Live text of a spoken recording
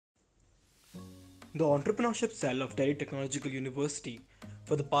The entrepreneurship cell of Delhi Technological University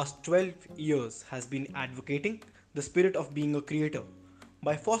for the past 12 years has been advocating the spirit of being a creator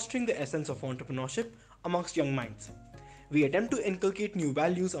by fostering the essence of entrepreneurship amongst young minds. We attempt to inculcate new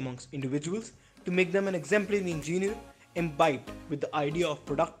values amongst individuals to make them an exemplary engineer imbibed with the idea of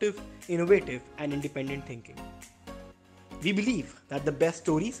productive, innovative, and independent thinking. We believe that the best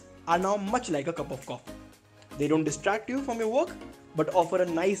stories are now much like a cup of coffee. They don't distract you from your work, but offer a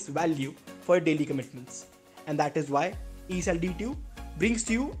nice value for your daily commitments. And that is why ESLD2 brings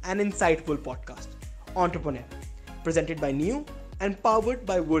to you an insightful podcast, Entrepreneur, presented by Neo and powered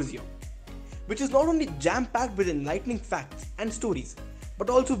by Wurzio, which is not only jam-packed with enlightening facts and stories, but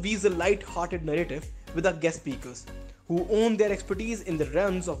also weaves a light-hearted narrative with our guest speakers, who own their expertise in the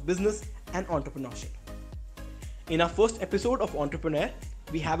realms of business and entrepreneurship. In our first episode of Entrepreneur,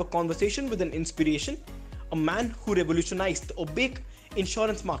 we have a conversation with an inspiration, a man who revolutionized the opaque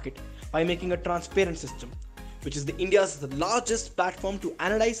insurance market by making a transparent system, which is India's largest platform to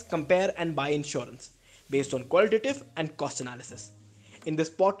analyze, compare, and buy insurance based on qualitative and cost analysis. In this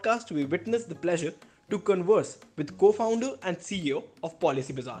podcast, we witness the pleasure to converse with co-founder and CEO of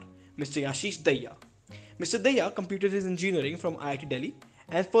Policy Bazaar, Mr. Yashish Daya. Mr. Daya completed his engineering from IIT Delhi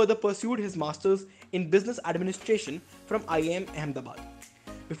and further pursued his master's in business administration from IIM Ahmedabad.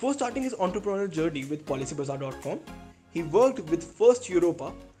 Before starting his entrepreneurial journey with PolicyBazaar.com, he worked with First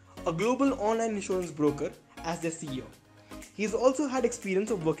Europa, a global online insurance broker, as their CEO. He has also had experience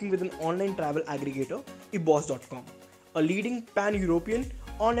of working with an online travel aggregator, eBoss.com, a leading pan-European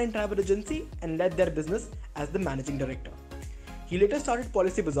online travel agency, and led their business as the managing director. He later started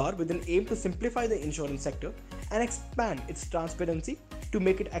Policy Bazaar with an aim to simplify the insurance sector and expand its transparency to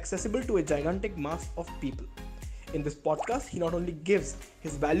make it accessible to a gigantic mass of people. In this podcast, he not only gives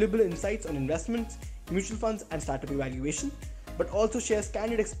his valuable insights on investments, mutual funds, and startup evaluation, but also shares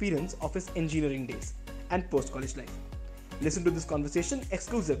candid experience of his engineering days and post-college life. Listen to this conversation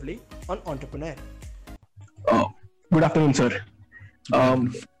exclusively on Entrepreneur. Good afternoon, sir.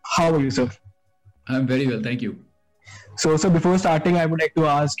 How are you, sir? I'm very well, thank you. So, before starting, I would like to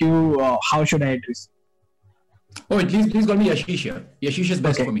ask you, how should I address? Oh, please call me Yashish here. Yashish is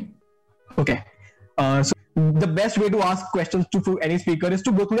best for me. Okay. So the best way to ask questions to any speaker is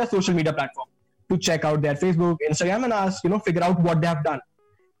to go through their social media platform, to check out their Facebook, Instagram, and ask, figure out what they have done.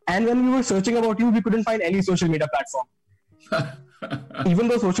 And when we were searching about you, we couldn't find any social media platform. Even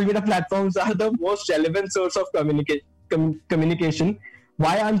though social media platforms are the most relevant source of communication,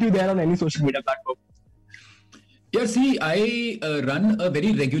 why aren't you there on any social media platform? Yeah, see, I run a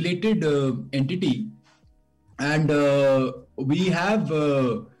very regulated entity, and we have,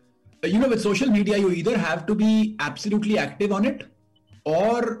 with social media, you either have to be absolutely active on it,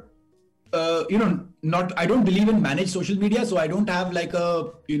 or not. I don't believe in managed social media, so I don't have like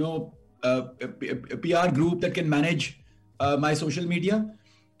a PR group that can manage my social media.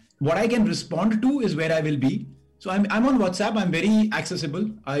 What I can respond to is where I will be. So I'm on WhatsApp. I'm very accessible.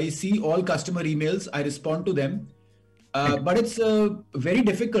 I see all customer emails. I respond to them. But it's very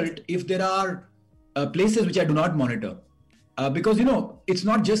difficult if there are places which I do not monitor. Because, it's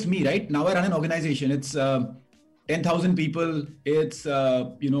not just me, right? Now I run an organization. It's 10,000 people. It's,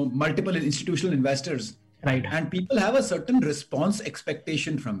 multiple institutional investors. Right. And people have a certain response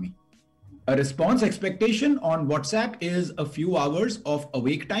expectation from me. A response expectation on WhatsApp is a few hours of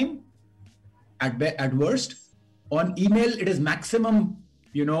awake time at worst. On email, it is maximum,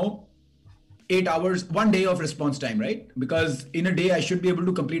 8 hours, 1 day of response time, right? Because in a day, I should be able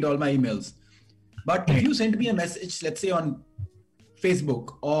to complete all my emails. But if you send me a message, let's say on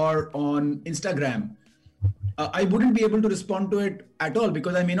Facebook or on Instagram, I wouldn't be able to respond to it at all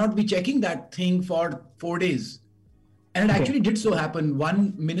because I may not be checking that thing for 4 days. And it actually did so happen.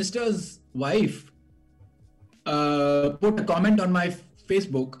 One minister's wife put a comment on my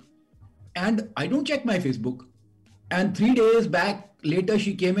Facebook, and I don't check my Facebook. And 3 days back later,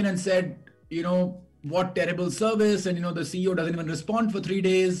 she came in and said, what terrible service. And, the CEO doesn't even respond for 3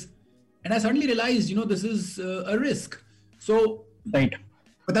 days. And I suddenly realized, this is a risk. So, right.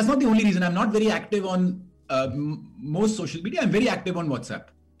 But that's not the only reason. I'm not very active on most social media. I'm very active on WhatsApp.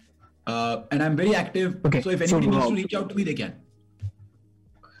 And I'm very active. Okay. So if anybody needs to reach out to me, they can.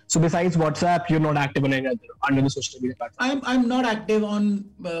 So besides WhatsApp, you're not active on any other under the social media platform? I'm not active on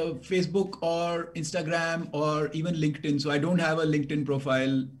Facebook or Instagram or even LinkedIn. So I don't have a LinkedIn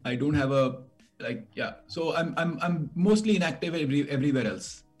profile. I don't have So I'm mostly inactive everywhere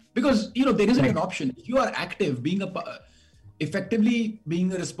else. Because, there isn't an option. If you are active, effectively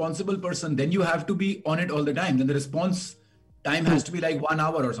being a responsible person, then you have to be on it all the time. Then the response time has to be like 1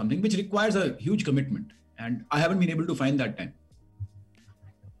 hour or something, which requires a huge commitment. And I haven't been able to find that time.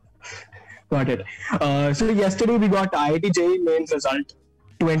 Got it. So yesterday we got IIT JEE mains result.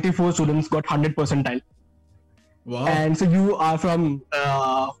 24 students got 100 percentile. Wow. And so you are from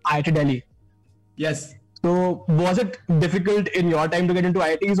IIT Delhi. Yes. So was it difficult in your time to get into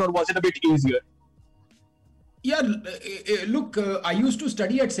IITs, or was it a bit easier? Yeah, look, I used to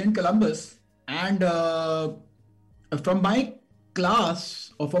study at St. Columbus, and from my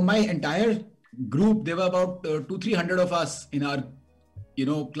class, or from my entire group, there were about 200-300 of us in our,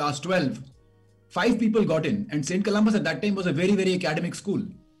 class 12. 5 people got in, and St. Columbus at that time was a very, very academic school.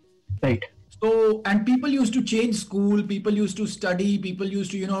 Right. So, and people used to change school, people used to study, people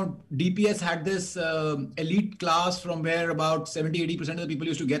used to, DPS had this elite class from where about 70-80% of the people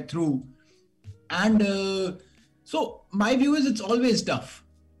used to get through. And so my view is it's always tough.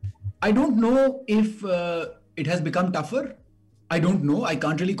 I don't know if it has become tougher. I don't know. I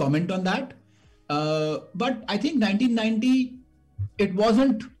can't really comment on that. But I think 1990, it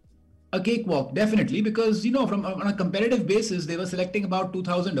wasn't a cakewalk, definitely, because, from on a comparative basis, they were selecting about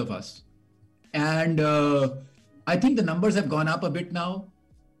 2,000 of us. And I think the numbers have gone up a bit now.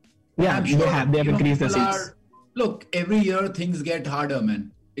 Yeah, I'm sure, they have increased the seats. Look, every year things get harder,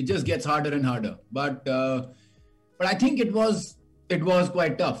 man. It just gets harder and harder. But I think it was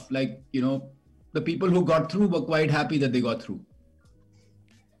quite tough. Like, the people who got through were quite happy that they got through.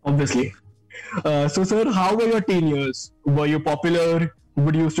 Obviously. So, sir, how were your teen years? Were you popular?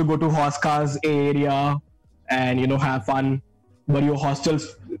 Would you used to go to horse cars area and, have fun? Were you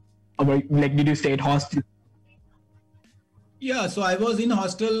hostels? Did you stay at hostel? Yeah, so I was in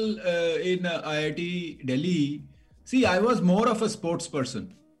hostel in IIT Delhi. See, I was more of a sports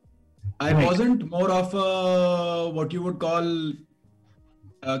person. I wasn't more of a, what you would call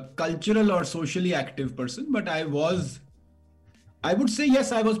a cultural or socially active person, but I would say,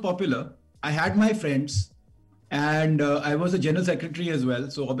 yes, I was popular. I had my friends, and I was a general secretary as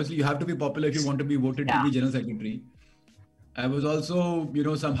well. So obviously you have to be popular if you want to be voted to be general secretary. I was also,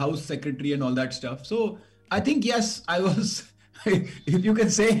 some house secretary and all that stuff. So I think, yes, I was, if you can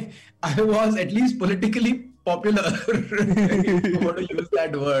say, I was at least politically popular, if you want to use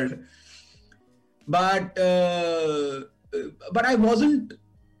that word. But I wasn't,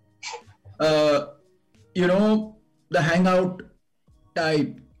 the hangout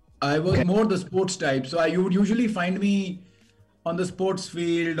type. I was more the sports type. So you would usually find me on the sports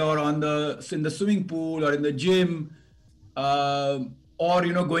field, or in the swimming pool, or in the gym, or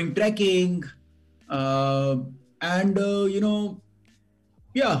going trekking, yeah,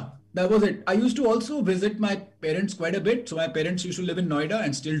 that was it. I used to also visit my parents quite a bit. So my parents used to live in Noida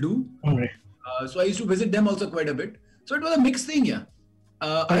and still do. Okay. So I used to visit them also quite a bit. So it was a mixed thing, yeah.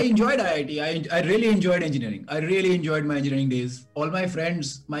 I enjoyed IIT. I really enjoyed engineering. I really enjoyed my engineering days. All my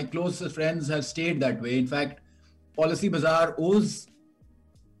friends, my closest friends, have stayed that way. In fact, Policy Bazaar owes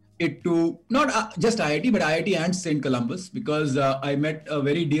it to not just IIT, but IIT and St. Columbus, because I met a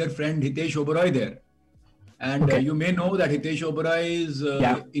very dear friend, Hitesh Oberoi, there. And you may know that Hitesh Oberoi's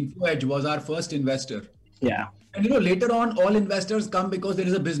InfoEdge was our first investor. Yeah. And later on, all investors come because there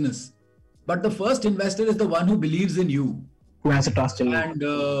is a business. But the first investor is the one who believes in you. Who has a trust in you. And,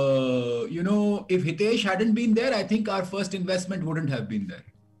 if Hitesh hadn't been there, I think our first investment wouldn't have been there.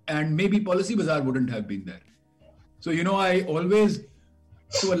 And maybe Policy Bazaar wouldn't have been there. So, I always,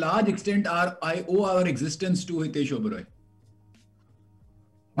 to a large extent, I owe our existence to Hitesh Oberoi.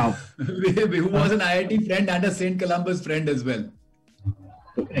 Wow. Who was an IIT friend and a St. Columbus friend as well.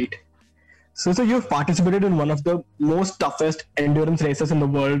 Right. So you've participated in one of the most toughest endurance races in the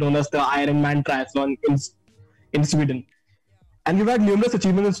world, known as the Ironman Triathlon in Sweden. And you've had numerous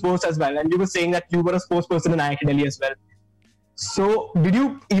achievements in sports as well. And you were saying that you were a sports person in IIT Delhi as well. So did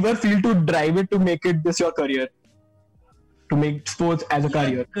you ever feel to drive it to make it this your career? To make sports as a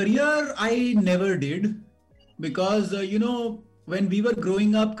career? Career, I never did. Because, when we were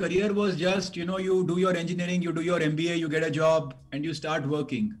growing up, career was just, you do your engineering, you do your MBA, you get a job, and you start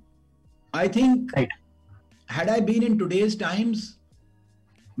working. I think, had I been in today's times,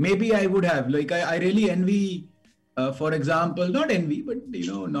 maybe I would have. Like, I really envy, for example, not envy, but,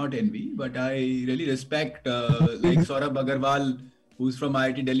 not envy, but I really respect, like Saurabh Agarwal, who's from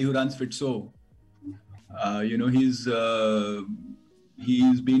IIT Delhi, who runs FITSO.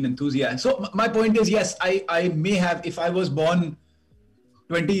 He's been enthusiastic. So my point is, yes, I may have, if I was born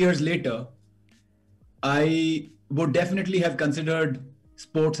 20 years later, I would definitely have considered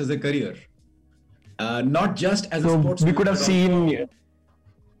sports as a career. Not just as a sports. We could have seen.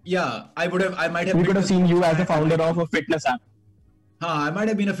 Yeah, I might have. We could have seen you as the founder of a fitness app. I might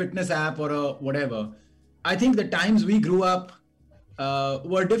have been a fitness app or a whatever. I think the times we grew up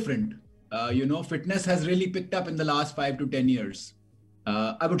were different. Fitness has really picked up in the last 5 to 10 years.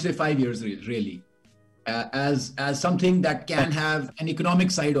 I would say 5 years really, as something that can have an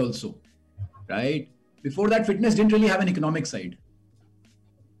economic side also, right? Before that, fitness didn't really have an economic side.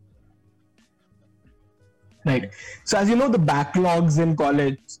 Right. So as you know, the backlogs in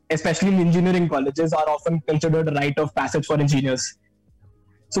college, especially in engineering colleges, are often considered a rite of passage for engineers.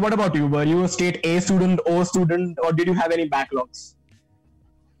 So what about you? Were you a straight A student, O student, or did you have any backlogs?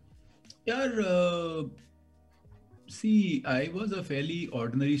 Yeah, see, I was a fairly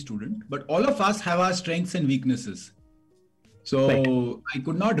ordinary student, but all of us have our strengths and weaknesses. So Right. I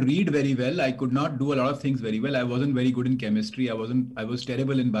could not read very well. I could not do a lot of things very well. I wasn't very good in chemistry. I was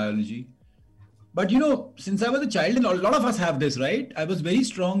terrible in biology. But since I was a child, and a lot of us have this, right? I was very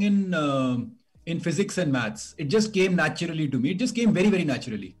strong in physics and maths. It just came naturally to me. It just came very, very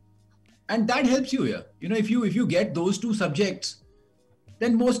naturally, and that helps you here. If you get those two subjects,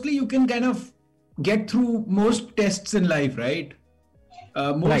 then mostly you can kind of get through most tests in life, right?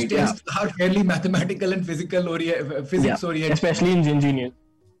 Most Right. Yeah. tests are fairly mathematical and Yeah. physics oriented, Especially in engineering.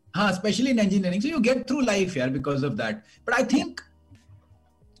 especially in engineering. So you get through life here because of that. But I think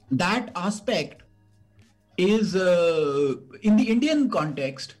that aspect is in the Indian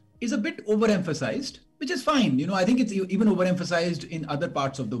context is a bit overemphasized, which is fine. I think it's even overemphasized in other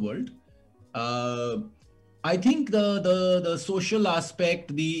parts of the world. Uh, I think the social aspect,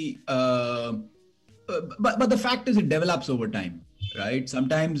 but the fact is it develops over time, right?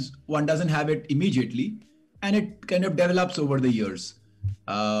 Sometimes one doesn't have it immediately, and it kind of develops over the years.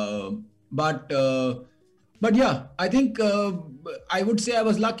 Uh, but yeah, I think I would say I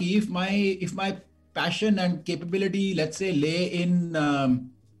was lucky if my passion and capability, let's say, lay in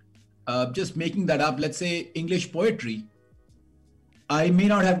just making that up. Let's say English poetry. I may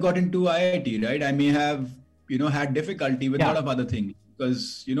not have got into IIT, right? I may have, had difficulty with a lot Yeah. of other things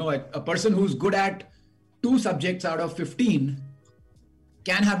because, a person who's good at 2 subjects out of 15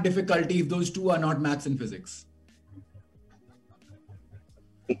 can have difficulty if those 2 are not maths and physics.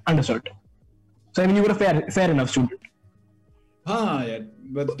 Understood. So I mean, you were a fair enough student. हाँ यार,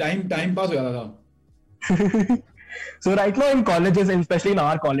 but time pass हो जाता था. So right now in colleges, and especially in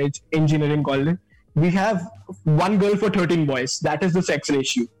our college, engineering college, we have 1 girl for 13 boys. That is the sex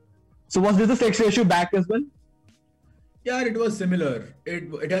ratio. So was this the sex ratio back as well? Yeah, it was similar.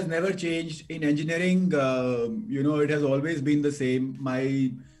 It has never changed in engineering. It has always been the same.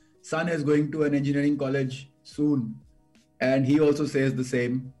 My son is going to an engineering college soon, and he also says the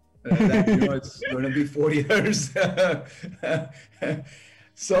same. That it's going to be 4 years.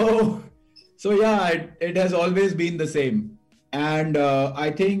 so yeah, it has always been the same. And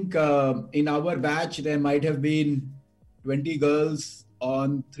I think in our batch there might have been 20 girls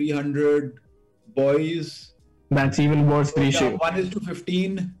on 300 boys. That's even worse ratio.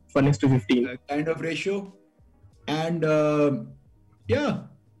 1:15 1:15. kind of ratio. And yeah,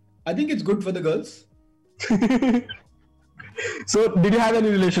 I think it's good for the girls. So did you have any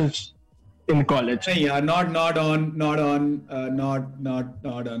relations in college? Yeah, not on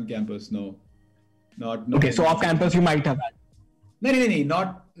campus. No, not. Okay, so off campus you might have had No,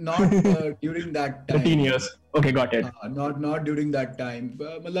 not during that the time. teen years. Okay, got it. Not during that time.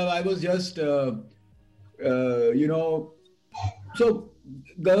 Matlab, I was just so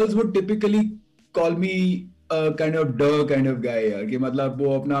girls would typically call me a kind of kind of guy यार कि मतलब वो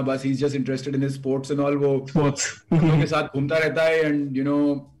अपना बस he's just interested in his sports and all, वो Sports. लोगों के साथ घूमता रहता है and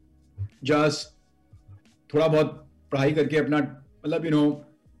just थोड़ा बहुत पढ़ाई करके अपना मतलब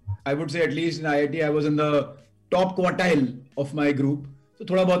I would say at least in IIT I was in the top quartile of my group, so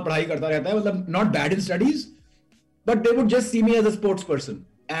थोड़ा बहुत पढ़ाई करता रहता है मतलब not bad in studies, but they would just see me as a sports person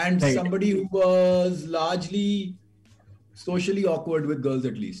and Right. somebody who was largely socially awkward with girls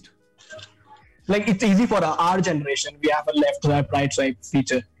at least. Like it's easy for our generation. We have a left swipe, right swipe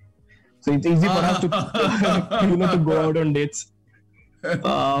feature, so it's easy for us to to go out on dates.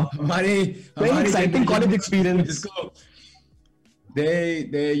 हमारे Very exciting college experience. जिसको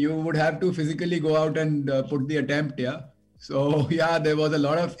they you would have to physically go out and put the attempt, yeah. So yeah, there was a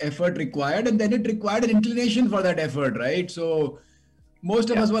lot of effort required, and then it required an inclination for that effort, right? So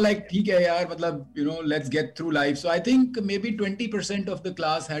most of us were like, "ठीक है यार, मतलब let's get through life." So I think maybe 20% of the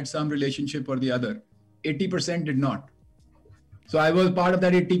class had some relationship or the other. 80% did not. So I was part of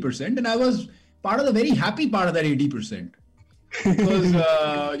that 80%, and I was part of the very happy part of that 80%. Because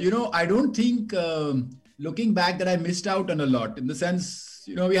I don't think looking back that I missed out on a lot, in the sense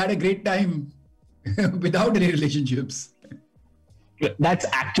we had a great time without any relationships. That's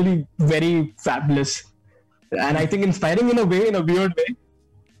actually very fabulous, and I think inspiring in a way, in a weird way,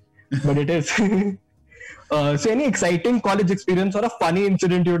 but it is. So any exciting college experience or a funny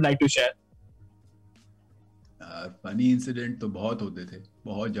incident you would like to share? funny incident तो बहुत होते थे,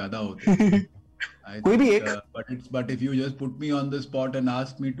 बहुत ज़्यादा होते थे. कोई भी एक? But if you just put me on the spot and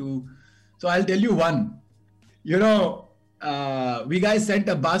ask me to, so I'll tell you one. You know, we guys sent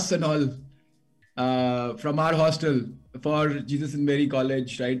a bus and all from our hostel for Jesus and Mary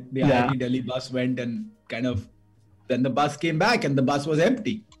College, right? The IIT Delhi bus went and kind of, then the bus came back and the bus was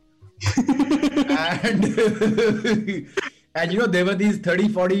empty. and and you know, there were these 30,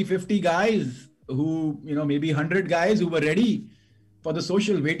 40, 50 guys who, you know, maybe 100 guys who were ready for the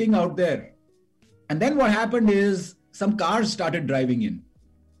social waiting out there. And then what happened is some cars started driving in.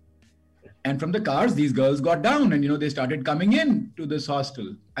 And from the cars, these girls got down and, you know, they started coming in to this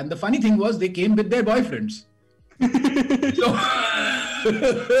hostel. And the funny thing was they came with their boyfriends. So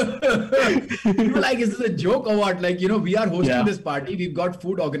you were like, is this a joke or what? Like, you know, we are hosting this party. We've got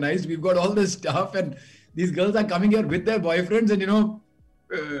food organized. We've got all this stuff. And these girls are coming here with their boyfriends. And, you know,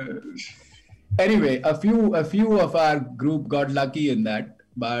 anyway, a few of our group got lucky in that.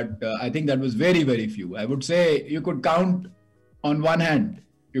 But I think that was very, very few. I would say you could count on one hand.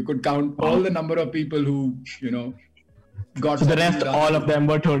 You could count all the number of people who, you know, got. So the rest, all of them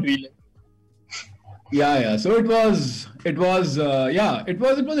were third wheeling. Yeah. So it was a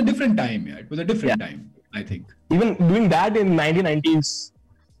different time. Yeah, it was a different time, I think. Even doing that in 1990s,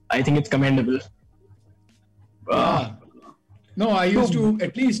 I think it's commendable. No, I used to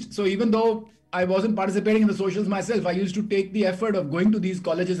at least. So even though I wasn't participating in the socials myself, I used to take the effort of going to these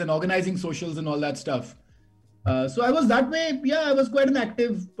colleges and organizing socials and all that stuff. So I was that way. Yeah, I was quite an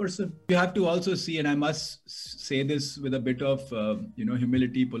active person. You have to also see, and I must say this with a bit of,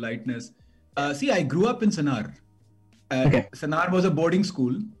 humility, politeness. See, I grew up in Sanar. Sanar was a boarding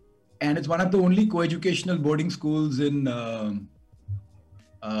school, and it's one of the only co-educational boarding schools in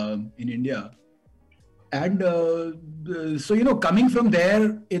India. And so, you know, coming from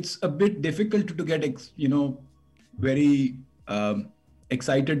there, it's a bit difficult to get, very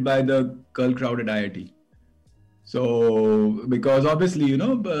excited by the girl crowd at IIT. So, because obviously, you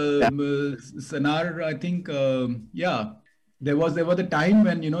know, Sanar, I think, there was a time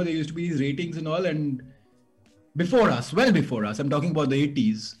when, you know, there used to be these ratings and all, and well before us, I'm talking about the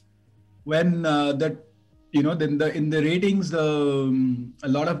 80s, when in the ratings, a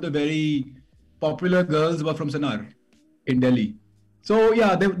lot of the very popular girls were from Sanar in Delhi. So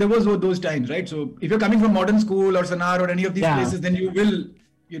yeah, there was those times, right? So if you're coming from modern school or Sanar or any of these places, then you will,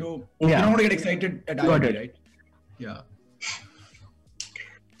 you don't want to get excited at IIT, right? Yeah.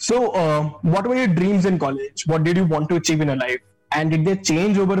 So what were your dreams in college? What did you want to achieve in your life? And did they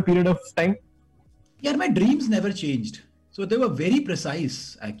change over a period of time? Yeah, my dreams never changed. So they were very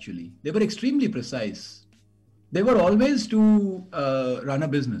precise, actually. They were extremely precise. They were always to run a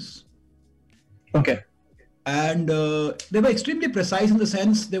business. Okay. And they were extremely precise in the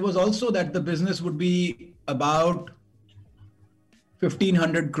sense there was also that the business would be about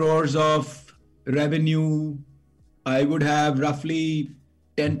 1,500 crores of revenue. I would have roughly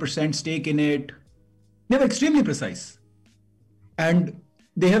 10% stake in it. They were extremely precise. And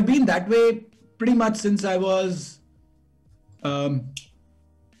they have been that way pretty much since I was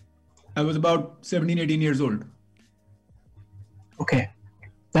about 17, 18 years old. Okay.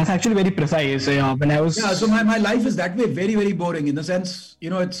 That's actually very precise. When I was... Yeah, so my life is that way, very, very boring in the sense,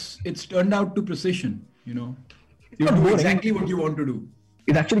 you know, it's turned out to precision, you know. You do exactly what you want to do.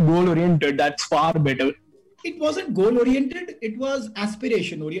 It's actually goal-oriented. That's far better. It wasn't goal-oriented. It was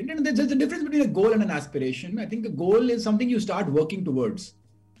aspiration-oriented. And there's a difference between a goal and an aspiration. I think a goal is something you start working towards.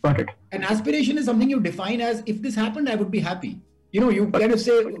 Got it. An aspiration is something you define as, if this happened, I would be happy. You know, you kind of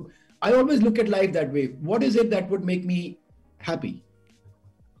say, I always look at life that way. What is it that would make me happy?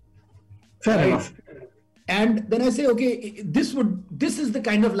 Fair enough. And then I say, okay, this is the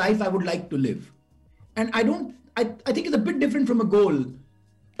kind of life I would like to live. And I think it's a bit different from a goal.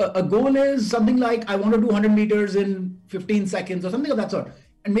 A goal is something like, I want to do 100 meters in 15 seconds or something of that sort.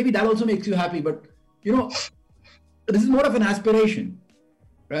 And maybe that also makes you happy. But, you know, this is more of an aspiration,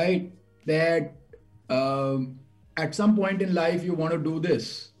 right? That at some point in life, you want to do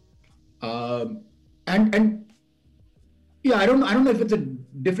this. And yeah, I don't know if it's a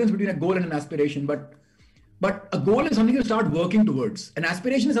difference between a goal and an aspiration, but a goal is something you start working towards. An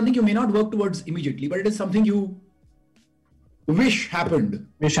aspiration is something you may not work towards immediately, but it is something you wish happened.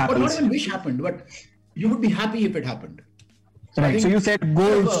 Or not even wish happened, but you would be happy if it happened. Right. So you set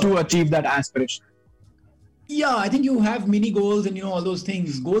goals to achieve that aspiration. Yeah, I think you have mini goals and, you know, all those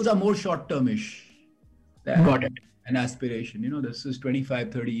things. Goals are more short-termish. Got it. An aspiration, you know, this is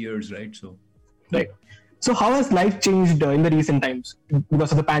 25, 30 years, right? So. Right. So how has life changed in the recent times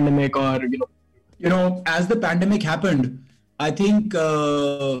because of the pandemic or, you know? You know, as the pandemic happened, I think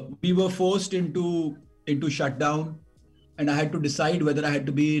we were forced into into shutdown, and I had to decide whether I had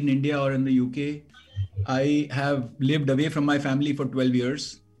to be in India or in the UK. I have lived away from my family for 12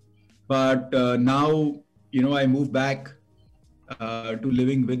 years, but now, I moved back to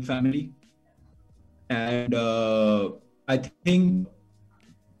living with family. And I think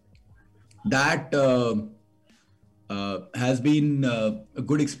that has been a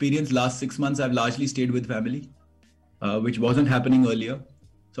good experience. Last 6 months, I've largely stayed with family, which wasn't happening earlier.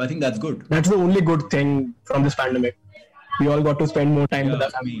 So I think that's good. That's the only good thing from this pandemic. We all got to spend more time with our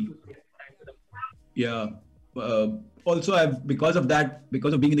family. Yeah. Also, because of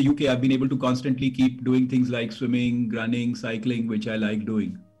being in the UK, I've been able to constantly keep doing things like swimming, running, cycling, which I like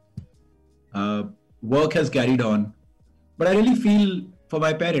doing. Work has carried on, but I really feel for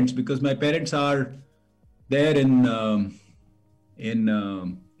my parents, because my parents are there in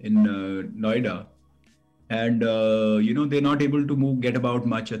Noida, and they're not able to get about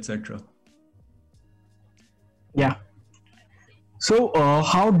much, etc. Yeah. So,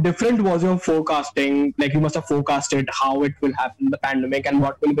 how different was your forecasting? Like, you must have forecasted how it will happen, the pandemic, and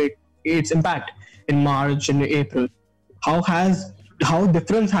what will be its impact in March and April. How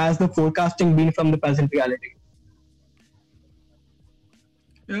different has the forecasting been from the present reality?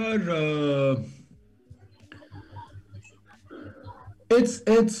 It's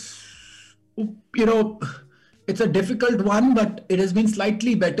a difficult one, but it has been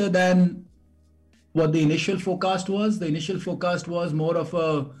slightly better than what the initial forecast was. The initial forecast was more of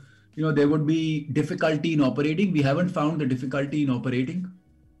there would be difficulty in operating. We haven't found the difficulty in operating.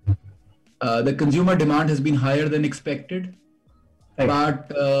 The consumer demand has been higher than expected, but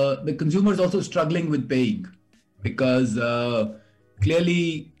the consumer is also struggling with paying, because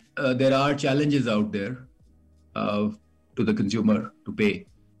clearly there are challenges out there to the consumer to pay.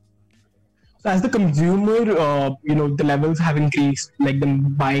 So as the consumer, the levels have increased, like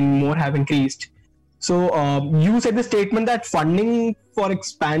them buying more have increased. So you said the statement that funding for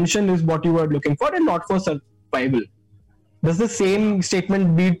expansion is what you were looking for and not for survival. Does the same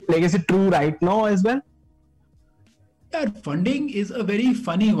statement is it true right now as well? Yeah, funding is a very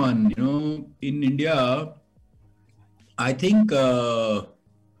funny one. In India, I think the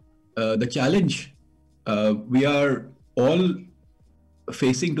challenge we are all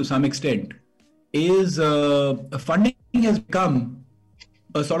facing to some extent is funding has become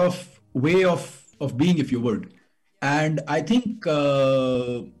a sort of way of being, if you would. And I think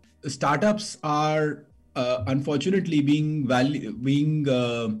startups are unfortunately being valued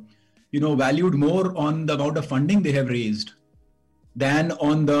more on the amount of funding they have raised than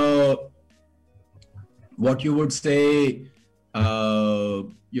on what you would say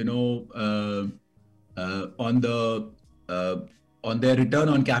on their return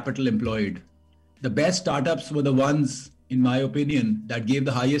on capital employed. The best startups were the ones, in my opinion, that gave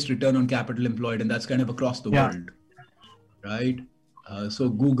the highest return on capital employed, and that's kind of across the world, right? So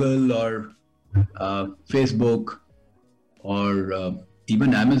Google or Facebook or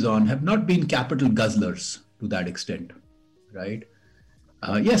even Amazon have not been capital guzzlers to that extent, right?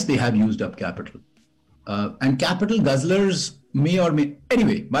 Yes, they have used up capital. And capital guzzlers may or may...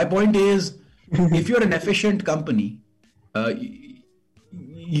 Anyway, my point is, if you're an efficient company,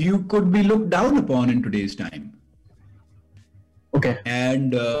 you could be looked down upon in today's time. Okay.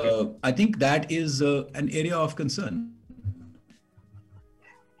 And I think that is an area of concern.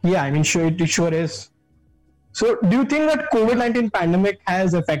 Yeah, I mean, it sure is. So do you think that COVID-19 pandemic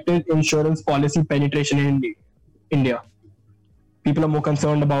has affected insurance policy penetration in India? People are more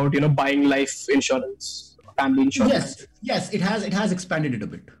concerned about, buying life insurance, family insurance. Yes, it has expanded it a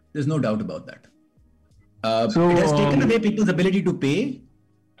bit. There's no doubt about that. It has taken away people's ability to pay,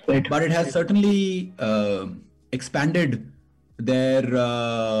 right. But it has certainly expanded their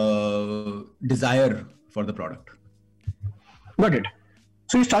desire for the product. Got it.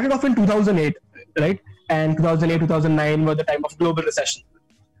 So you started off in 2008, right? And 2008, 2009 were the time of global recession.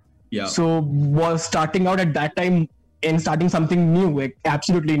 Yeah. So was starting out at that time and starting something new, like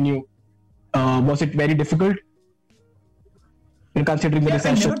absolutely new, was it very difficult in considering the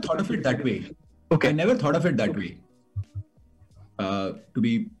recession? I never thought of it that way. Okay. I never thought of it that way, to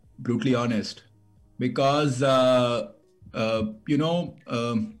be brutally honest, because,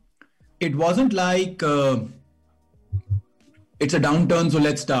 it wasn't like it's a downturn, so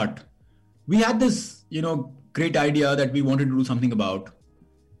let's start. We had this, great idea that we wanted to do something about.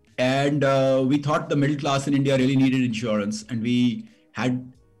 And we thought the middle class in India really needed insurance, and we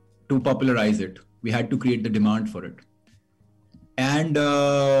had to popularize it. We had to create the demand for it. And,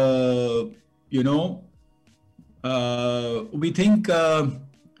 we think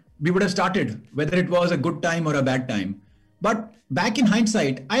we would have started, whether it was a good time or a bad time. But back in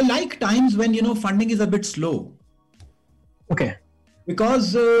hindsight, I like times when, funding is a bit slow. Okay.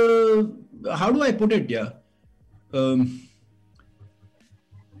 Because, how do I put it? Yeah. There's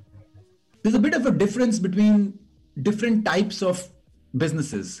a bit of a difference between different types of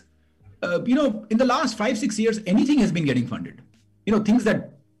businesses. In the last 5-6 years, anything has been getting funded. Things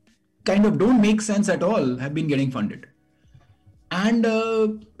that kind of don't make sense at all have been getting funded. And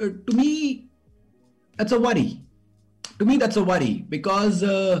to me, that's a worry. Because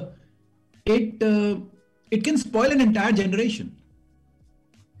it can spoil an entire generation.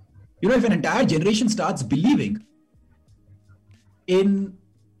 If an entire generation starts believing in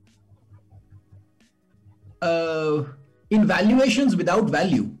valuations without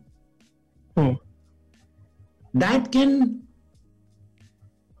value, that can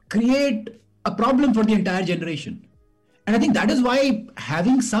create a problem for the entire generation. And I think that is why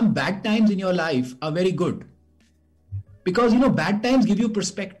having some bad times in your life are very good. Because, bad times give you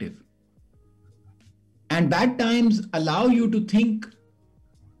perspective. And bad times allow you to think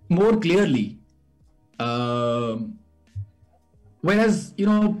more clearly. Whereas,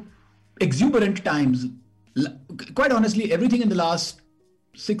 exuberant times, quite honestly, everything in the last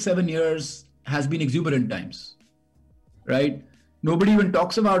 6-7 years has been exuberant times, right? Nobody even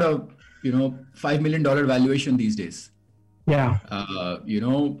talks about a, $5 million valuation these days. Yeah.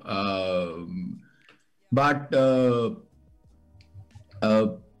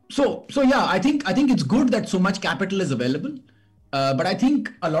 So yeah, I think it's good that so much capital is available. But I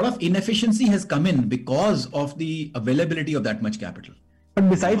think a lot of inefficiency has come in because of the availability of that much capital. But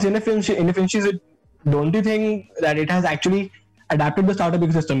besides inefficiencies, don't you think that it has actually adapted the startup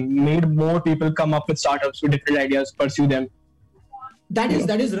ecosystem, made more people come up with startups with different ideas, pursue them? That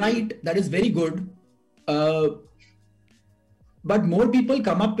is right. That is very good. But more people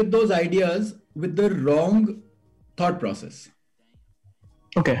come up with those ideas with the wrong thought process.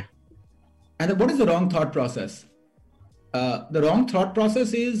 Okay. And what is the wrong thought process? The wrong thought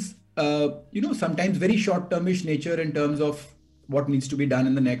process is, sometimes very short-termish nature in terms of what needs to be done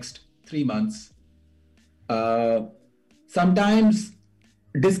in the next 3 months. Sometimes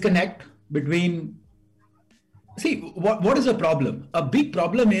disconnect between. See, what is a problem? A big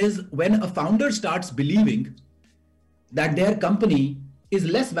problem is when a founder starts believing that their company is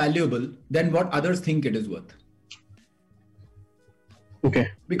less valuable than what others think it is worth. Okay.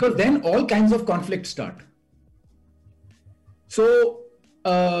 Because then all kinds of conflicts start. So,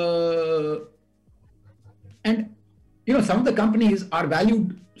 and some of the companies are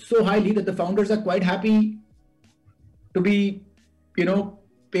valued so highly that the founders are quite happy to be,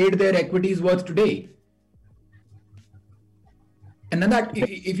 paid their equities worth today. And then that,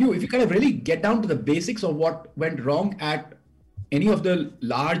 if you kind of really get down to the basics of what went wrong at any of the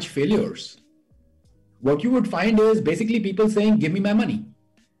large failures, what you would find is basically people saying, give me my money.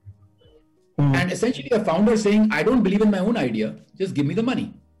 And essentially a founder saying, I don't believe in my own idea, just give me the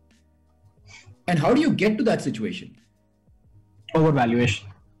money. And how do you get to that situation? Overvaluation.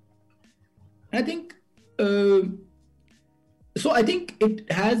 I think, so I think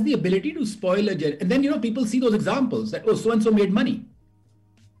it has the ability to spoil and then, people see those examples that, oh, so-and-so made money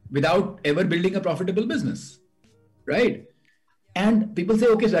without ever building a profitable business, right? And people say,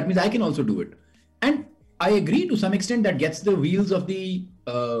 okay, so that means I can also do it. And I agree to some extent that gets the wheels of the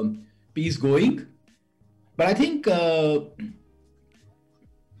piece going. But I think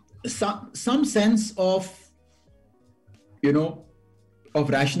some sense of, of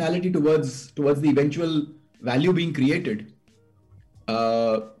rationality towards the eventual value being created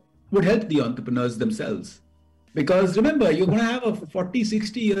would help the entrepreneurs themselves. Because remember, you're going to have a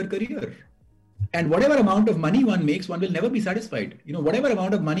 40-60 year career. And whatever amount of money one makes, one will never be satisfied. Whatever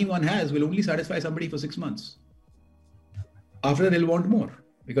amount of money one has will only satisfy somebody for 6 months. After they'll want more.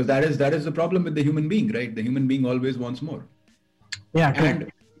 Because that is the problem with the human being, right? The human being always wants more. Yeah. True.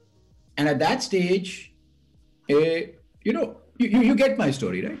 And at that stage, you get my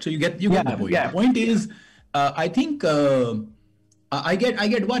story, right? So you get my point. Yeah. The point is, I think I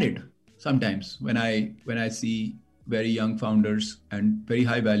get worried sometimes when I see very young founders and very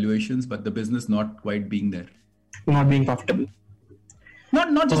high valuations, but the business not quite being there. Not being profitable.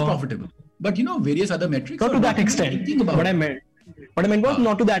 Not just profitable, but various other metrics. Not to that extent. What I meant was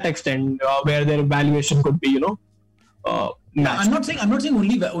not to that extent where their valuation could be, matched. I'm not saying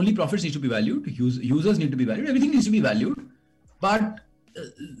only profits need to be valued. Users need to be valued. Everything needs to be valued, but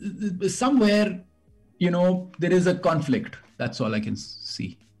somewhere, there is a conflict. That's all I can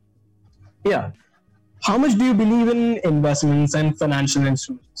see. Yeah. How much do you believe in investments and financial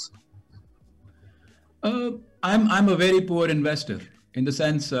instruments? I'm a very poor investor in the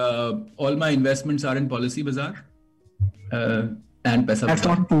sense all my investments are in Policy Bazaar. and Paisa That's Bhavan.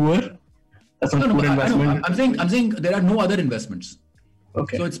 not poor. That's not poor I know. investment. I'm saying there are no other investments.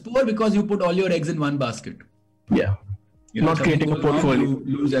 Okay. So it's poor because you put all your eggs in one basket. Yeah. You know, Not something creating a goes wrong, portfolio. you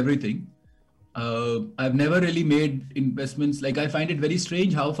lose everything. I've never really made investments. Like I find it very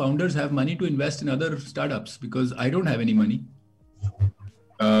strange how founders have money to invest in other startups because I don't have any money.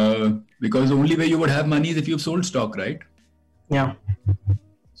 Because the only way you would have money is if you've sold stock, right? Yeah.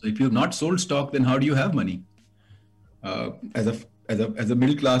 So if you've not sold stock, then how do you have money? As a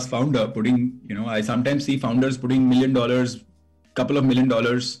middle class founder, I sometimes see founders putting $1 million, couple of $1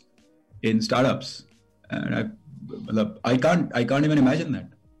 million in startups, and I can't even imagine that.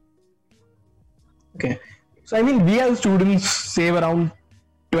 Okay. So I mean, we as students save around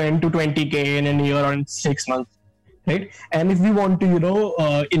 10 to 20K in a year or in 6 months, right? And if we want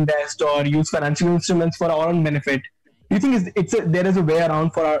to, invest or use financial instruments for our own benefit, do you think there is a way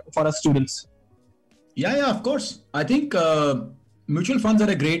around for our students? Yeah, of course. I think mutual funds are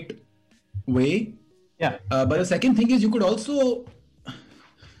a great way. Yeah. But the second thing is you could also,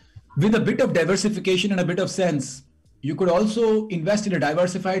 with a bit of diversification and a bit of sense, you could also invest in a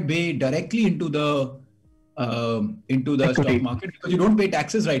diversified way directly into the Equity. stock market because you don't pay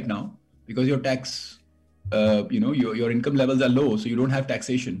taxes right now because your tax, your income levels are low, so you don't have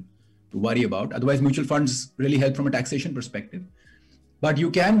taxation to worry about. Otherwise, mutual funds really help from a taxation perspective. But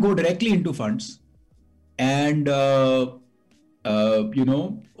you can go directly into funds and hold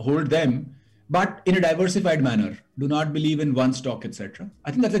them, but in a diversified manner. Do not believe in one stock, etc.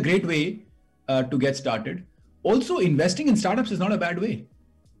 I think that's a great way to get started. Also, investing in startups is not a bad way.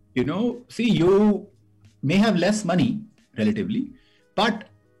 See, you may have less money relatively, but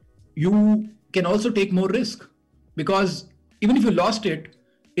you can also take more risk because even if you lost it,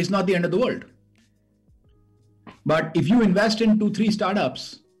 it's not the end of the world. But if you invest in 2-3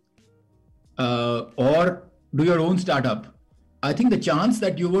 startups or do your own startup, I think the chance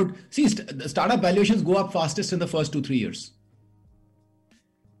that you would see the startup valuations go up fastest in the first 2-3 years.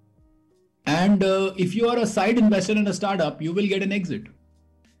 And if you are a side investor in a startup, you will get an exit.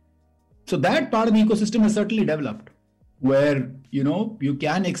 So that part of the ecosystem is certainly developed where, you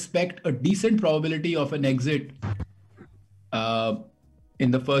can expect a decent probability of an exit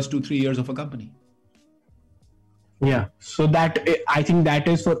in the first 2-3 years of a company. Yeah. So I think that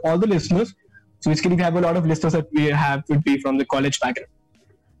is for all the listeners. So basically we have a lot of listeners that we have would be from the college background.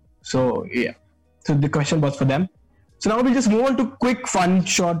 So yeah. So the question was for them. So now we'll just move on to quick, fun,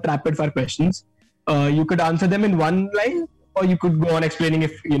 short, rapid fire questions. You could answer them in one line, or you could go on explaining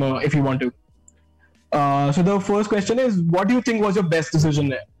if you want to. So the first question is, what do you think was your best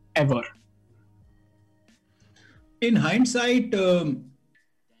decision ever? In hindsight,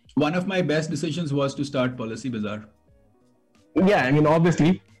 one of my best decisions was to start Policy Bazaar. Yeah, I mean,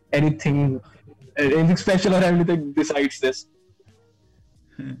 obviously, anything special or anything besides this.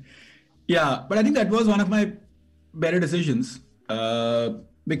 Yeah, but I think that was one of my better decisions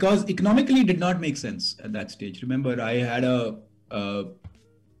because economically it did not make sense at that stage. Remember, I had a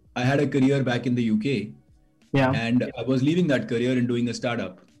career back in the UK, and I was leaving that career and doing a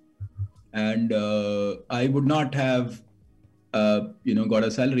startup, and I would not have got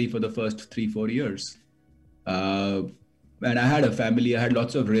a salary for the first 3-4 years, and I had a family. I had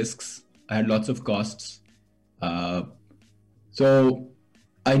lots of risks. I had lots of costs, so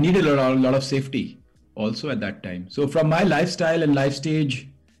I needed a lot of safety also at that time. So from my lifestyle and life stage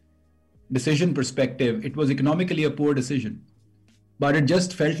decision perspective, it was economically a poor decision, but it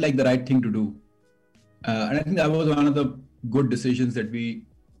just felt like the right thing to do. And I think that was one of the good decisions that we,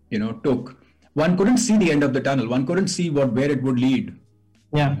 took. One couldn't see the end of the tunnel. One couldn't see where it would lead.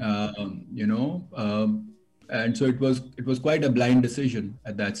 Yeah. And so it was quite a blind decision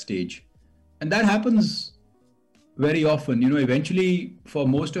at that stage. And that happens very often. Eventually for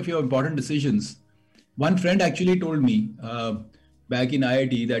most of your important decisions, one friend actually told me back in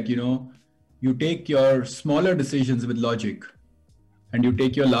IIT that, you take your smaller decisions with logic and you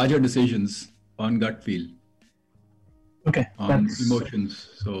take your larger decisions on gut feel. Okay. On emotions.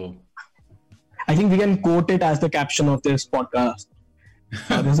 So I think we can quote it as the caption of this podcast.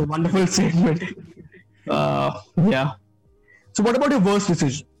 This is a wonderful statement. Yeah. So what about your worst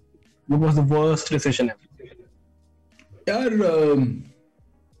decision? What was the worst decision ever?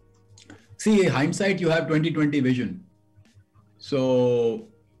 See, hindsight, you have 20/20 vision. So,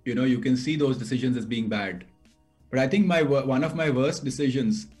 you can see those decisions as being bad. But I think one of my worst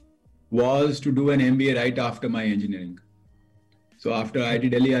decisions was to do an MBA right after my engineering. So after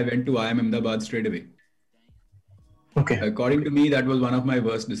IIT Delhi, I went to IIM Ahmedabad straight away. Okay. According to me, that was one of my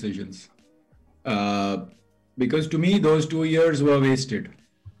worst decisions. Because to me, those 2 years were wasted.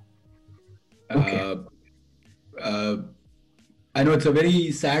 Okay. I know it's a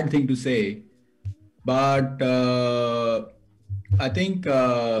very sad thing to say, but I think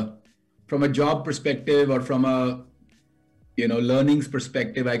from a job perspective or from a learnings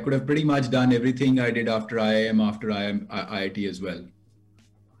perspective, I could have pretty much done everything I did after IIM, after IIT as well.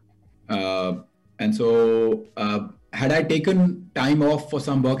 And so had I taken time off for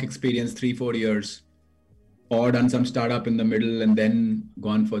some work experience, 3-4 years, or done some startup in the middle and then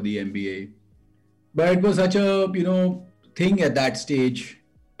gone for the MBA. But it was such a, thing at that stage.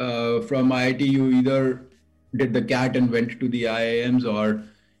 From IIT, you either did the CAT and went to the IIMs, or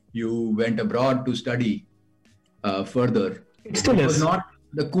you went abroad to study further. It still is.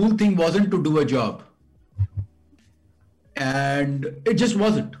 The cool thing wasn't to do a job. And it just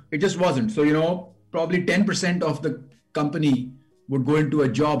wasn't. So, probably 10% of the company would go into a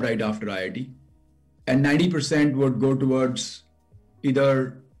job right after IIT. And 90% would go towards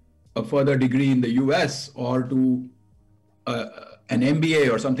either a further degree in the US or to an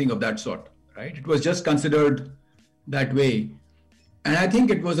MBA or something of that sort, right? It was just considered that way. And I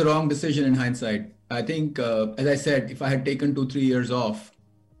think it was a wrong decision in hindsight. I think, as I said, if I had taken 2-3 years off,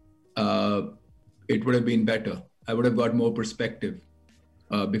 it would have been better. I would have got more perspective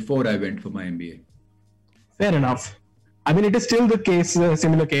before I went for my MBA. Fair enough. I mean, it is still the case,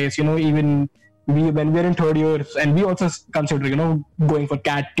 similar case, even when we're in third year, and we also consider, going for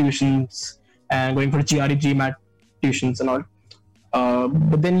CAT tuitions and going for GRE, GMAT tuitions and all.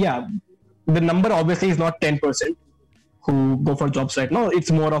 But then, the number obviously is not 10% who go for jobs right now.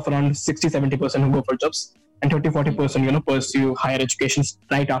 It's more of around 60-70% who go for jobs, and 30-40%, pursue higher education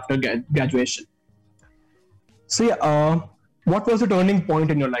right after graduation. So, what was the turning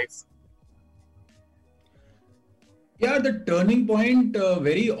point in your life? Yeah, the turning point,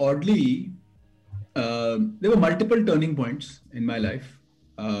 very oddly, there were multiple turning points in my life.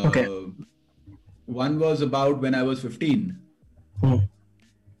 Okay. One was about when I was 15,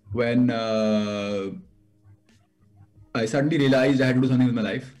 when I suddenly realized I had to do something with my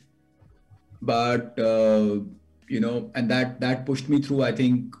life. But, and that pushed me through, I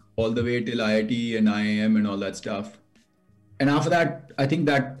think, all the way till IIT and IIM and all that stuff. And after that, I think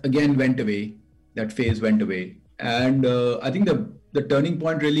that again went away. That phase went away. And I think the turning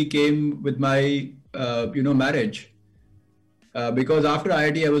point really came with my, marriage. Because after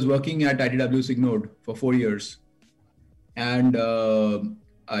IIT, I was working at ITW Signode for 4 years. And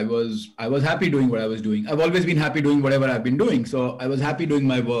I was happy doing what I was doing. I've always been happy doing whatever I've been doing. So I was happy doing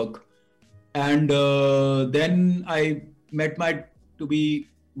my work. And then I met my to-be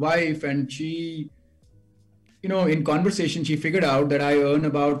wife, and she, in conversation, she figured out that I earn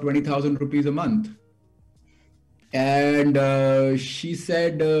about 20,000 rupees a month. And she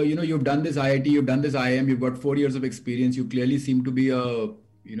said, you've done this IIT, you've done this IIM, you've got 4 years of experience. You clearly seem to be a,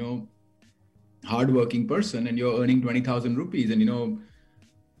 hardworking person, and you're earning 20,000 rupees. And,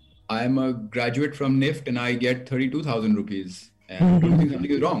 I'm a graduate from NIFT and I get 32,000 rupees. And do you think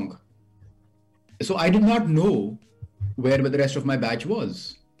something is wrong? So I did not know where the rest of my batch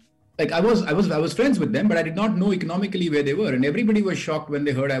was. Like I was friends with them, but I did not know economically where they were. And everybody was shocked when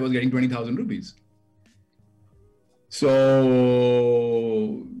they heard I was getting 20,000 rupees. So,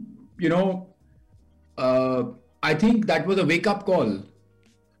 I think that was a wake-up call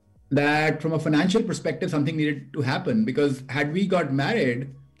that from a financial perspective, something needed to happen. Because had we got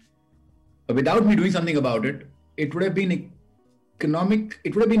married, without me doing something about it, it would have been it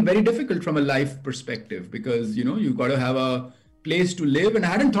would have been very difficult from a life perspective, because, you've got to have a place to live. And I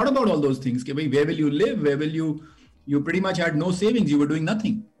hadn't thought about all those things. Where will you live? Where will you pretty much had no savings. You were doing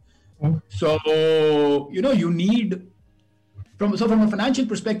nothing. So, you need, from a financial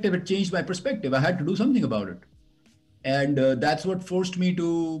perspective, it changed my perspective. I had to do something about it. And that's what forced me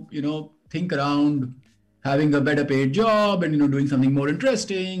to, think around having a better paid job and, doing something more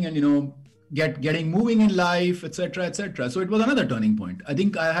interesting and, getting moving in life, etc., etc. So it was another turning point. I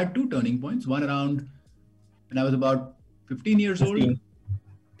think I had 2 turning points, one around when I was about 15 years old,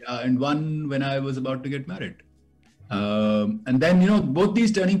 and one when I was about to get married. And then, both these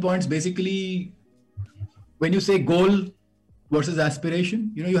turning points, basically, when you say goal versus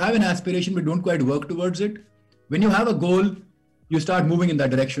aspiration, you have an aspiration, but don't quite work towards it. When you have a goal, you start moving in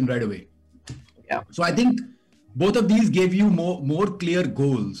that direction right away. Yeah. So I think both of these gave you more clear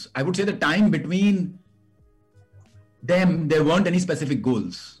goals. I would say the time between them, there weren't any specific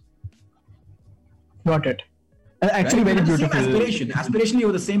goals. Got it. Actually, right? very beautiful. Aspirationally, you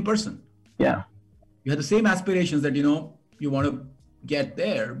were the same person. Yeah. You had the same aspirations that, you want to get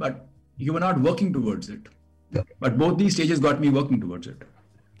there, but you were not working towards it. Yeah. But both these stages got me working towards it.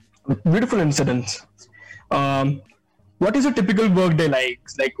 Beautiful incidents. what is a typical work day like?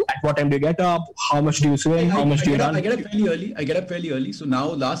 Like, at what time do you get up? How much do you swim? How much do you run? I get up fairly early. So now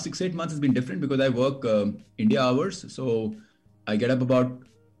last 6-8 months has been different because I work India hours. So I get up about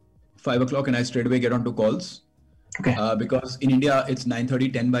 5 o'clock and I straight away get onto calls. Okay. Because in India it's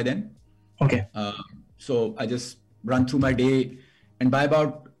 9:30, 10 by then. Okay. So I just run through my day, and by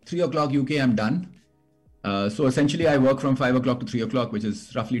about 3 o'clock UK I'm done. So essentially I work from 5 o'clock to 3 o'clock, which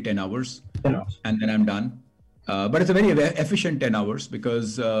is roughly 10 hours. 10 hours. And then I'm done. But it's a very efficient 10 hours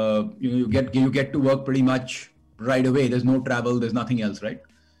because you get to work pretty much right away. There's no travel, there's nothing else, right?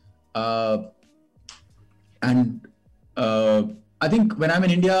 I think when I'm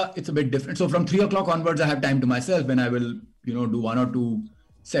in India, it's a bit different. So from 3 o'clock onwards, I have time to myself when I will, do 1 or 2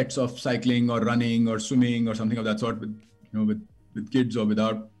 sets of cycling or running or swimming or something of that sort with kids or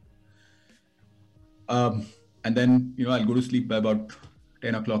without. And then, I'll go to sleep by about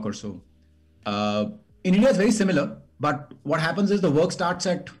 10 o'clock or so. In India, it's very similar, but what happens is the work starts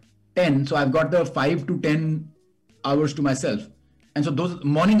at 10. So I've got the 5 to 10 hours to myself. And so those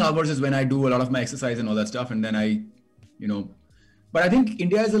morning hours is when I do a lot of my exercise and all that stuff. And then but I think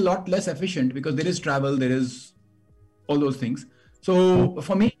India is a lot less efficient because there is travel, there is all those things. So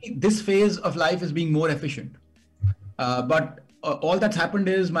for me, this phase of life is being more efficient. But all that's happened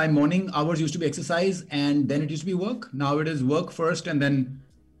is my morning hours used to be exercise and then it used to be work. Now it is work first and then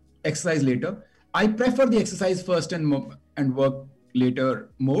exercise later. I prefer the exercise first and work later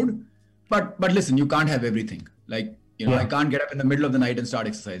mode. But listen, you can't have everything. Like, I can't get up in the middle of the night and start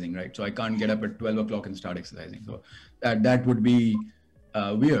exercising, right? So I can't get up at 12 o'clock and start exercising. So that would be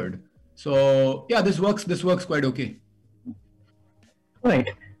weird. So yeah, this works quite okay. Right.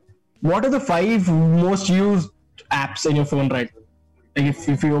 What are the 5 most used apps in your phone right now? Like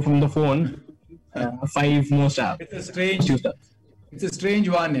if you open the phone, 5 most apps. It's a strange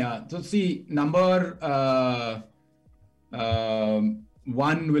one, yeah. So see, number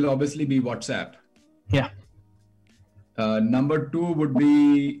 1 will obviously be WhatsApp. Yeah. Number 2 would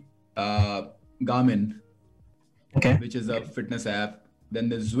be Garmin, okay, which is a fitness app. Then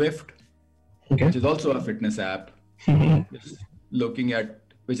there's Zwift, okay, which is also a fitness app. Just looking at,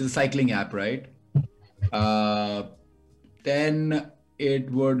 which is a cycling app, right? Then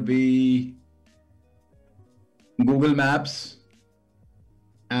it would be Google Maps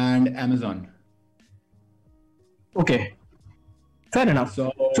and Amazon. Okay, fair enough.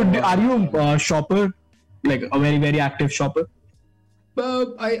 So are you a shopper, like a very, very active shopper?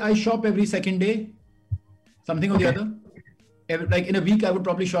 I shop every second day, something or the other. Like in a week, I would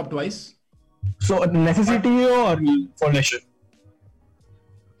probably shop twice. So necessity or for leisure?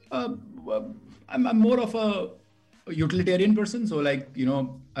 I'm more of a utilitarian person. So like,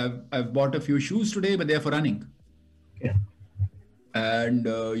 I've bought a few shoes today, but they're for running. Yeah. And,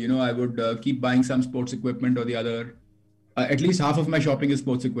 I would keep buying some sports equipment or the other. At least half of my shopping is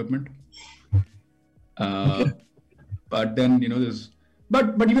sports equipment. Okay. But then, there's,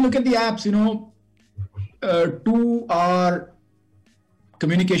 but if you look at the apps, 2 are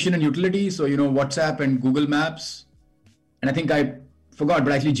communication and utility. So, WhatsApp and Google Maps. And I think I forgot,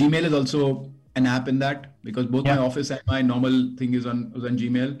 but actually Gmail is also an app in that because both my office and my normal thing is on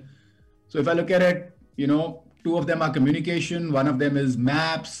Gmail. So if I look at it, 2 of them are communication, 1 of them is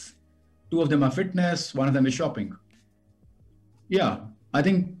maps, 2 of them are fitness, 1 of them is shopping. Yeah, I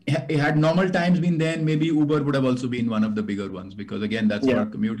think it had normal times been then, maybe Uber would have also been one of the bigger ones because again, that's for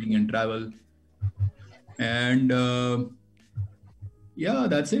commuting and travel. And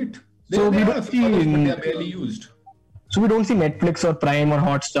that's it. So we don't see they are barely used. So we don't see Netflix or Prime or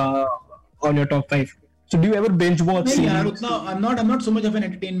Hotstar on your top 5. So do you ever binge watch series? No, I'm not so much of an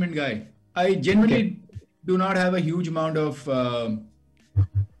entertainment guy. I genuinely do not have a huge amount of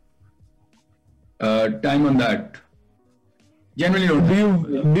time on that. Generally don't.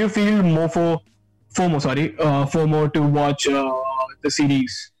 Do you feel FOMO to watch the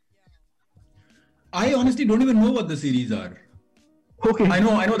series? I honestly don't even know what the series are. Okay. I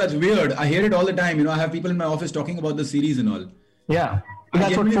know that's weird. I hear it all the time. I have people in my office talking about the series and all. Yeah.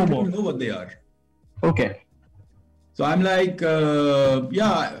 That's what FOMO. I don't know what they are. Okay. So I'm like,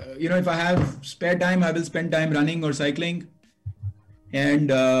 if I have spare time, I will spend time running or cycling and,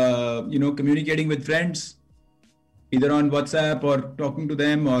 communicating with friends, either on WhatsApp or talking to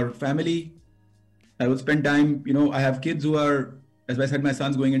them or family. I will spend time, I have kids who are, as I said, my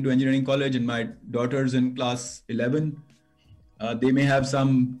son's going into engineering college and my daughter's in class 11. They may have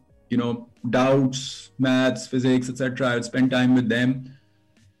some, doubts, maths, physics, etc. I would spend time with them.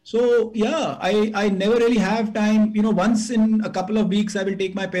 So yeah, I never really have time. Once in a couple of weeks, I will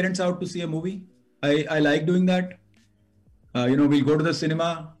take my parents out to see a movie. I like doing that. We'll go to the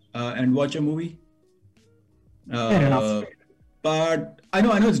cinema and watch a movie. Fair enough. But I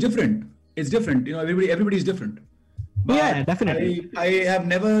know it's different. It's different. Everybody is different. But Yeah, definitely. I have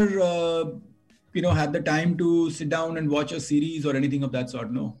never, had the time to sit down and watch a series or anything of that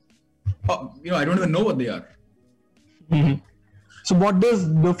sort. No. I don't even know what they are. Mm-hmm. So what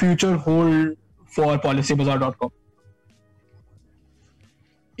does the future hold for PolicyBazaar.com?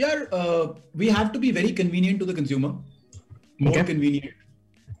 Yeah, we have to be very convenient to the consumer. More Okay. convenient.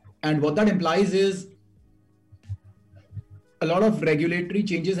 And what that implies is a lot of regulatory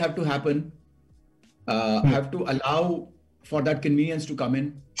changes have to happen, have to allow for that convenience to come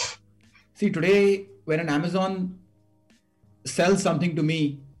in. See, today, when an Amazon sells something to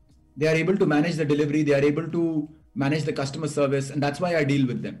me, they are able to manage the delivery, they are able to manage the customer service, and that's why I deal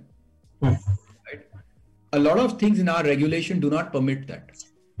with them. Right? A lot of things in our regulation do not permit that.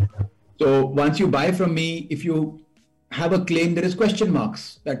 So once you buy from me, if you have a claim, there is question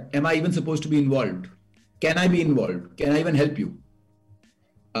marks that am I even supposed to be involved? Can I be involved? Can I even help you?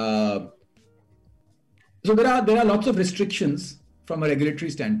 So there are lots of restrictions from a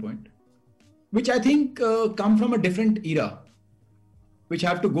regulatory standpoint, which I think come from a different era, which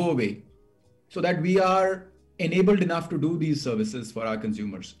have to go away, so that we are enabled enough to do these services for our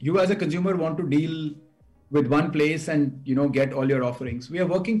consumers. You as a consumer want to deal with one place and get all your offerings. We are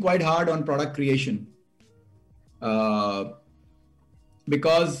working quite hard on product creation.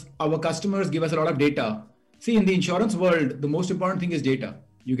 Because our customers give us a lot of data. See, in the insurance world, the most important thing is data.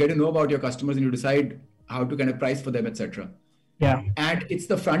 You get to know about your customers and you decide how to kind of price for them, etc. Yeah. And it's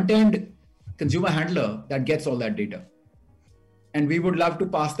the front end consumer handler that gets all that data. And we would love to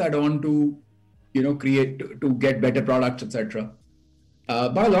pass that on to, to get better products, etc.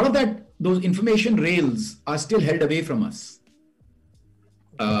 But a lot of those information rails are still held away from us.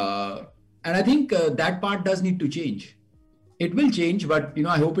 And I think that part does need to change. It will change, but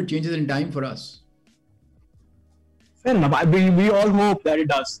I hope it changes in time for us. Fair enough. We all hope that it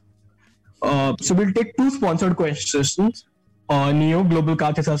does. So we'll take two sponsored questions. Neo Global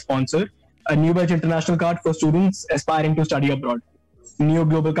Cards is our sponsor. A new batch international card for students aspiring to study abroad. Neo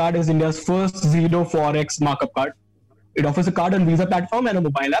Global Card is India's first zero forex markup card. It offers a card on Visa platform and a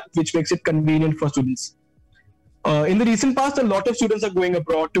mobile app, which makes it convenient for students. In the recent past, a lot of students are going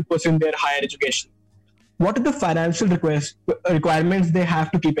abroad to pursue their higher education. What are the financial requirements they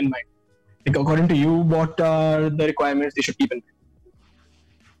have to keep in mind? Like, according to you, what are the requirements they should keep in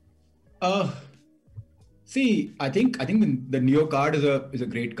mind? See, I think the Neo card is a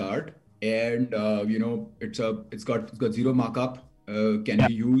great card, and it's got zero markup, can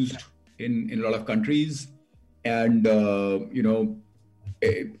be used in a lot of countries, and the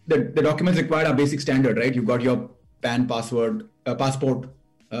documents required are basic standard, right? You've got your PAN passport,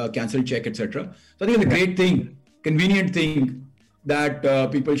 cancelled check, etc. So I think it's a great thing, convenient thing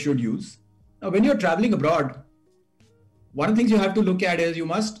that people should use. Now, when you're traveling abroad, one of the things you have to look at is you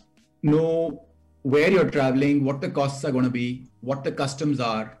must know where you're traveling, what the costs are going to be, what the customs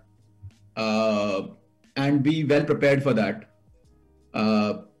are, and be well prepared for that.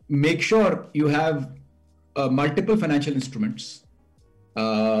 Make sure you have multiple financial instruments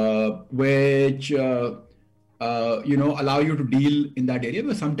which allow you to deal in that area,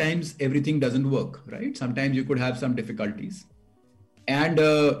 but sometimes everything doesn't work, right? Sometimes you could have some difficulties, and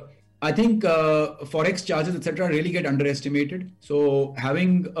I think forex charges, etc., really get underestimated. So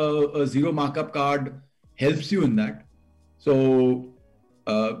having a zero markup card helps you in that. So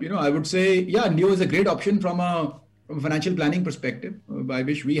I would say, Neo is a great option from a financial planning perspective. I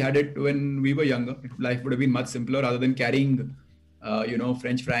wish we had it when we were younger. Life would have been much simpler rather than carrying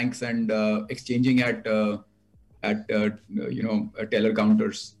French francs and exchanging at teller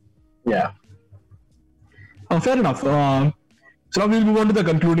counters. Yeah. Fair enough. So now we'll move on to the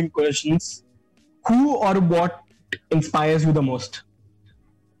concluding questions. Who or what inspires you the most?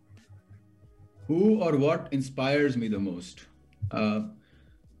 Who or what inspires me the most?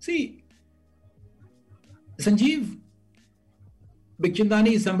 See, Sanjeev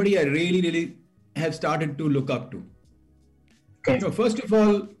Bikhchandani is somebody I really, really have started to look up to. Okay. First of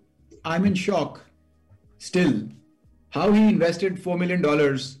all, I'm in shock still how he invested $4 million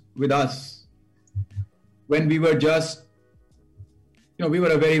with us when we were just, we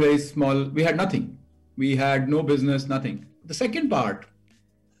were a very, very small, we had nothing. We had no business, nothing. The second part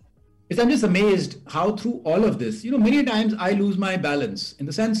is I'm just amazed how through all of this, many times I lose my balance in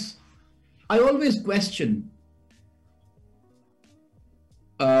the sense I always question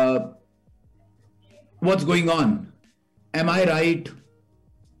what's going on. Am I right?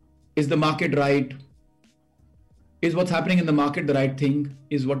 Is the market right? Is what's happening in the market the right thing?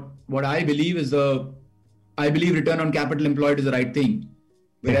 Is what I believe is I believe return on capital employed is the right thing.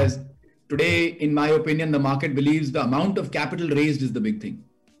 Whereas today, in my opinion, the market believes the amount of capital raised is the big thing.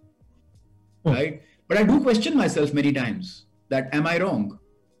 Right? But I do question myself many times that, am I wrong?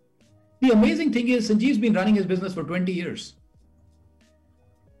 The amazing thing is Sanjeev's been running his business for 20 years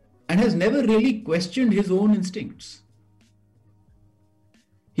and has never really questioned his own instincts.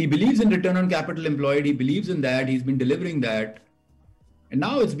 He believes in return on capital employed. He believes in that. He's been delivering that. And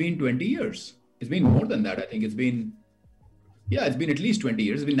now it's been 20 years. It's been more than that. I think it's been at least 20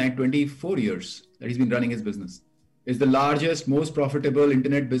 years. It's been like 24 years that he's been running his business. It's the largest, most profitable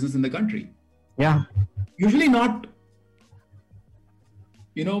internet business in the country. Yeah. Usually not,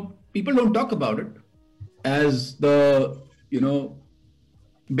 people don't talk about it as the,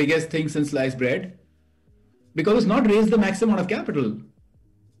 biggest thing since sliced bread, because it's not raised the maximum amount of capital.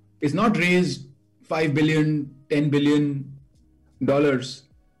 It's not raised $5 billion, $10 billion.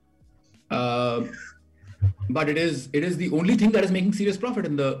 But it is the only thing that is making serious profit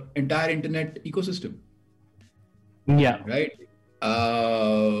in the entire internet ecosystem. Yeah. Right?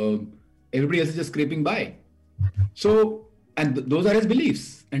 Everybody else is just scraping by. So, and those are his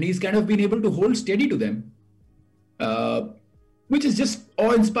beliefs. And he's kind of been able to hold steady to them, which is just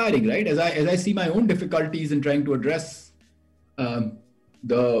awe-inspiring, right? As I see my own difficulties in trying to address the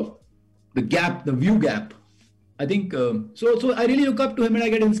gap, the view gap. I think, so I really look up to him and I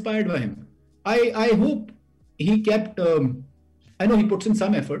get inspired by him. I hope he kept, I know he puts in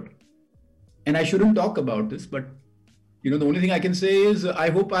some effort and I shouldn't talk about this, but the only thing I can say is I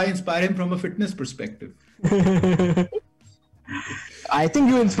hope I inspire him from a fitness perspective. I think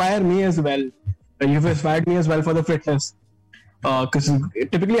you inspire me as well. You've inspired me as well for the fitness. Because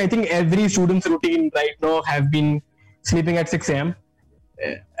typically I think every student's routine right now have been sleeping at 6 a.m.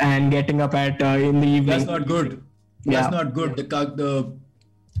 And getting up at in the evening. That's not good. Yeah. That's not good.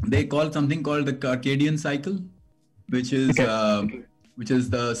 They call something called the circadian cycle, which is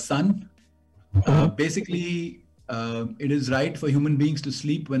the sun. Basically, it is right for human beings to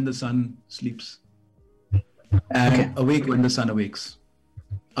sleep when the sun sleeps and awake when the sun awakes.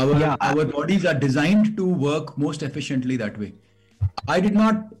 Our bodies are designed to work most efficiently that way. I did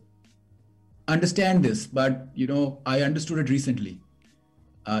not understand this, but I understood it recently.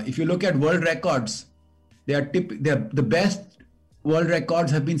 If you look at world records, the best world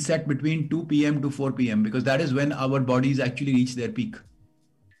records have been set between 2 p.m. to 4 p.m. because that is when our bodies actually reach their peak.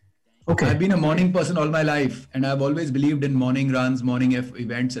 Okay. I've been a morning person all my life and I've always believed in morning runs, morning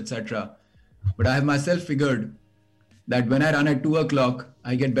events, etc. But I have myself figured that when I run at 2 o'clock,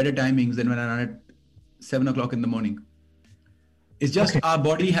 I get better timings than when I run at 7 o'clock in the morning. It's just our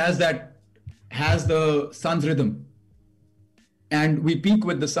body has the sun's rhythm. And we peak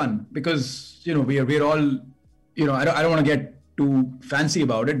with the sun because, we're all, I don't want to get too fancy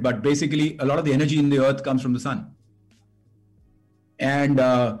about it, but basically a lot of the energy in the earth comes from the sun. And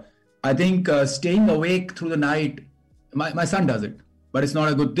I think staying awake through the night, my son does it, but it's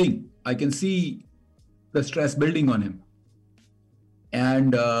not a good thing. I can see the stress building on him.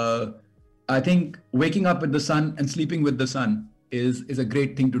 And I think waking up with the sun and sleeping with the sun is a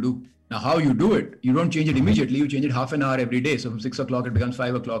great thing to do. Now, how you do it, you don't change it immediately. You change it half an hour every day. So from 6 o'clock, it becomes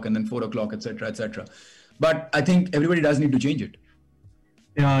 5 o'clock and then 4 o'clock, etc., etc. But I think everybody does need to change it.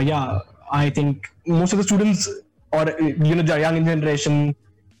 I think most of the students or, the young generation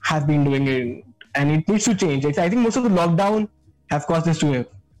have been doing it and it needs to change. I think most of the lockdown have caused this to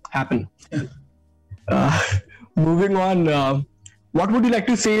happen. Moving on, what would you like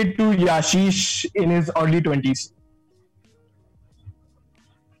to say to Yashish in his early 20s?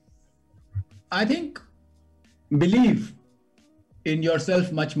 I think believe in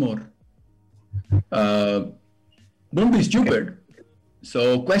yourself much more. Don't be stupid.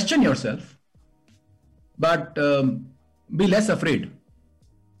 So question yourself, but be less afraid.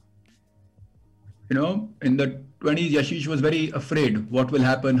 In the 20s, Yashish was very afraid. What will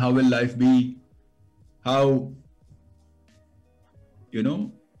happen? How will life be? How,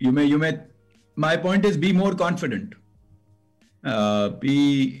 my point is be more confident.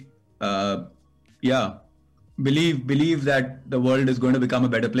 Believe that the world is going to become a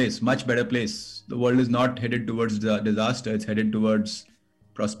better place, much better place. The world is not headed towards disaster, it's headed towards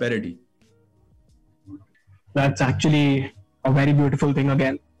prosperity. That's actually a very beautiful thing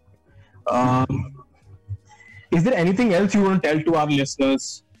again. Is there anything else you want to tell to our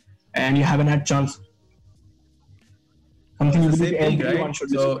listeners and you haven't had chance? Something you believe everyone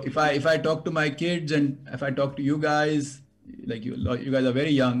should listen. So if I talk to my kids and if I talk to you guys, like you guys are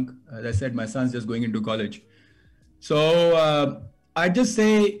very young. As I said, my son's just going into college. So I just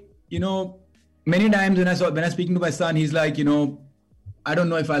say, many times when I'm speaking to my son, he's like, I don't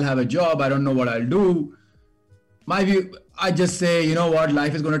know if I'll have a job. I don't know what I'll do. My view, I just say, you know what,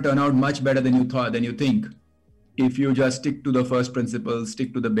 life is going to turn out much better than you think. If you just stick to the first principles,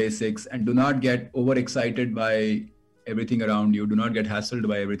 stick to the basics, and do not get overexcited by everything around you. Do not get hassled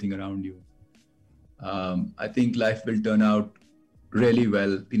by everything around you. I think life will turn out really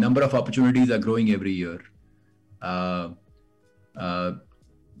well. The number of opportunities are growing every year.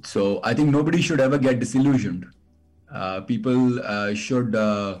 So I think nobody should ever get disillusioned. People should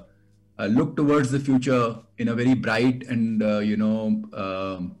look towards the future in a very bright and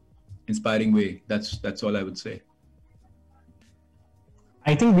inspiring way. That's all I would say.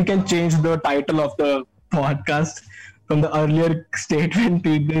 I think we can change the title of the podcast from the earlier statement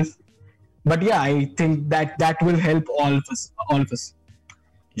to this. But yeah, I think that will help all of us. All of us.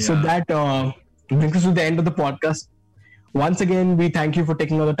 So Yeah. that brings us to the end of the podcast. Once again, we thank you for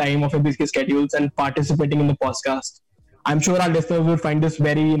taking all the time off your busy schedules and participating in the podcast. I'm sure our listeners will find this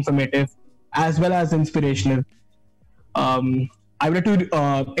very informative as well as inspirational. I would like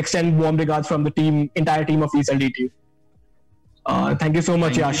to extend warm regards from the entire team of ESLD. Thank you so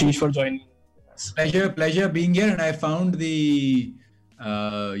much, Thank you. Ashish, for joining us. Pleasure being here, and I found the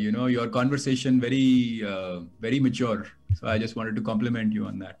your conversation very mature. So I just wanted to compliment you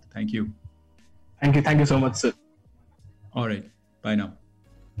on that. Thank you. Thank you so much, sir. All right, bye now.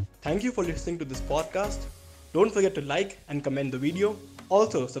 Thank you for listening to this podcast. Don't forget to like and comment the video.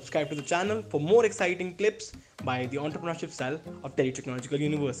 Also, subscribe to the channel for more exciting clips by the Entrepreneurship Cell of Delhi Technological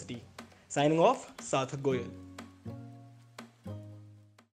University. Signing off, Sarthak Goyal.